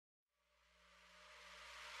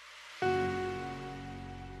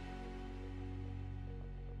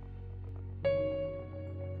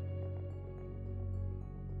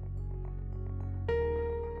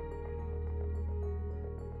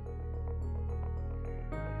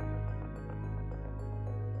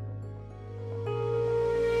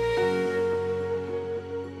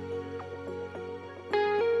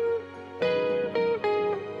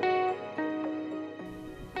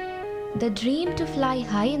The dream to fly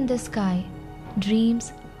high in the sky,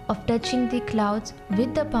 dreams of touching the clouds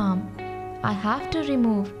with the palm. I have to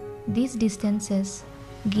remove these distances.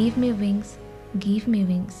 Give me wings, give me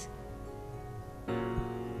wings.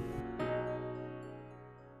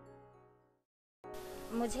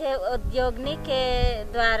 मुझे उद्योगिनी के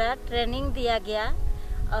द्वारा training दिया गया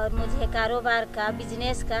और मुझे कारोबार का,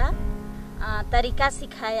 business का तरीका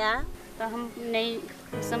सिखाया। तो हम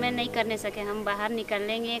उस समय नहीं करने सके, हम बाहर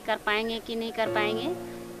निकलेंगे, कर पाएंगे कि नहीं कर पाएंगे,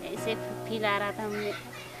 ऐसे फील आ रहा था हमें।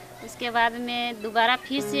 उसके बाद में दोबारा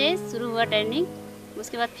फिर से शुरू हुआ ट्रेनिंग,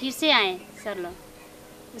 उसके बाद फिर से आए सर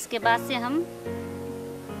लोग। उसके बाद से हम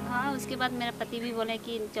उसके बाद मेरे पति भी बोले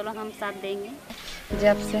कि चलो हम साथ देंगे।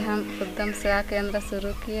 जब से हम उद्यम सेवा केंद्र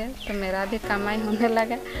शुरू किए तो मेरा भी कमाई होने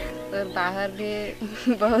लगा और बाहर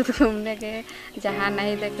भी बहुत घूमने गए, जहाँ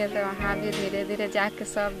नहीं देखे तो वहाँ भी धीरे धीरे जाके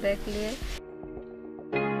सब देख लिए।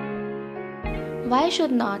 Why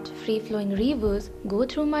should not free-flowing rivers go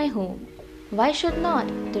through my home? Why should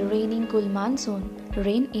not the raining cool monsoon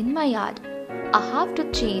rain in my yard? I have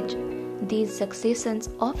to change these successions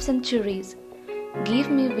of centuries. Give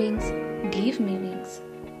me wings, give me wings.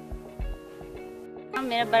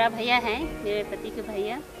 मेरा बड़ा भैया है, मेरे पति के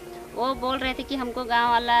भैया, वो बोल रहे थे कि हमको गांव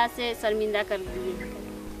वाला से शर्मिंदा कर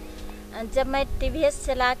दिए। जब मैं टीवीएस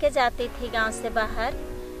चला के जाती थी गांव से बाहर,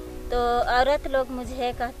 तो औरत लोग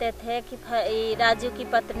मुझे कहते थे कि राजू की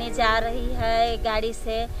पत्नी जा रही है गाड़ी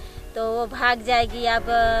से, तो वो भाग जाएगी, अब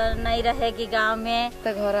नहीं रहेगी गांव में।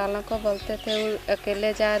 तो घर वालों को बोलते थे वो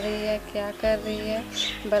अकेले जा रही है, क्या कर रही है,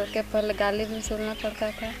 बल्कि पहले गाली भी सुनना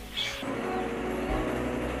पड़ता था।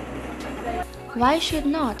 Why should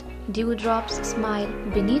not dewdrops smile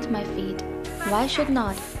beneath my feet? Why should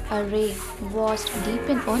not a ray washed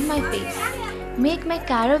deepen on my face? Make my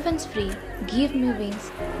caravans free, give me wings,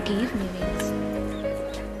 give me wings.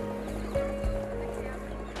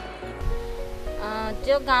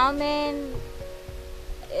 जो गांव में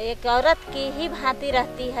एक औरत की ही भांति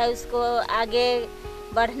रहती है, उसको आगे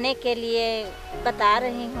बढ़ने के लिए बता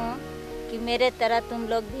रही हूँ कि मेरे तरह तुम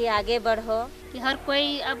लोग भी आगे बढ़ो। कि हर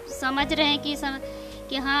कोई अब समझ रहे हैं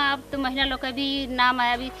कि हाँ, अब तो महिला लोग का भी नाम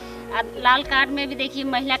आया। अभी लाल कार्ड में भी देखिए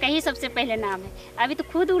महिला का ही सबसे पहले नाम है। अभी तो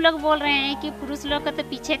खुद वो लोग बोल रहे हैं कि पुरुष लोग का तो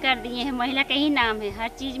पीछे कर दिए हैं, महिला का ही नाम है, हर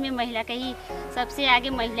चीज़ में महिला का ही सबसे आगे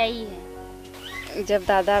महिला ही है। जब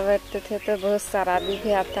दादा बैठते थे तो बहुत शराबी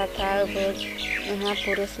भी आता था, बहुत यहाँ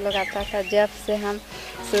पुरुष लोग आता था। जब से हम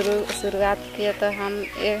शुरुआत किए तो हम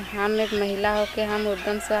एक महिला होकर हम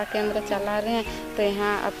उद्यम सेवा केंद्र चला रहे हैं, तो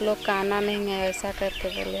यहाँ आप लोग का आना नहीं है ऐसा करके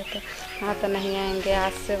बोले, तो हाँ तो नहीं आएंगे।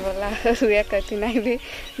 आज से बोला हुए कठिनाई भी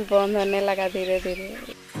बंद होने लगा धीरे धीरे।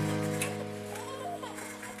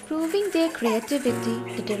 Proving their creativity,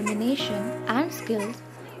 determination and skills,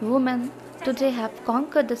 women today have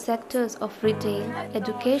conquered the sectors of retail,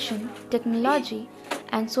 education, technology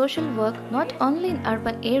and social work not only in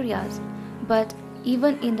urban areas but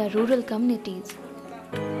even in the rural communities.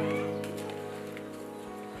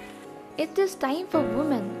 It is time for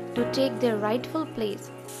women to take their rightful place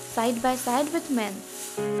side by side with men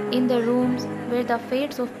in the rooms where the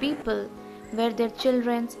fates of people, where their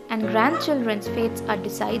children's and grandchildren's fates are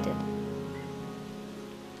decided.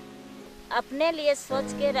 अपने लिए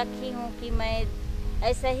सोच के रखी हूँ कि मैं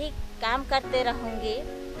ऐसे ही काम करते रहूँगी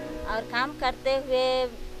और काम करते हुए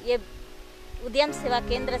ये उद्यम सेवा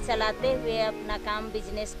केंद्र चलाते हुए अपना काम,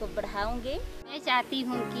 बिजनेस को बढ़ाऊँगी। मैं चाहती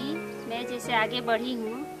हूँ कि मैं जैसे आगे बढ़ी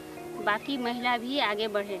हूँ, बाकी महिला भी आगे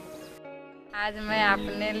बढ़े। आज मैं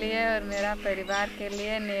अपने लिए और मेरा परिवार के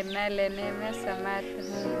लिए निर्णय लेने में समर्थ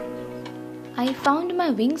हूँ। I found my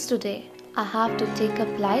wings today. I have to take a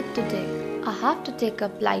flight today. I have to take a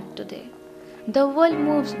flight today. The world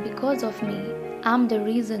moves because of me. I'm the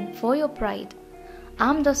reason for your pride.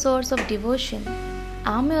 I'm the source of devotion.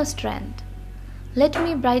 I'm your strength. Let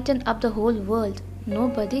me brighten up the whole world.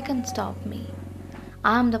 Nobody can stop me.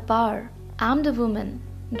 I'm the power. I'm the woman.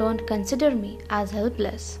 Don't consider me as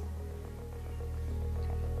helpless.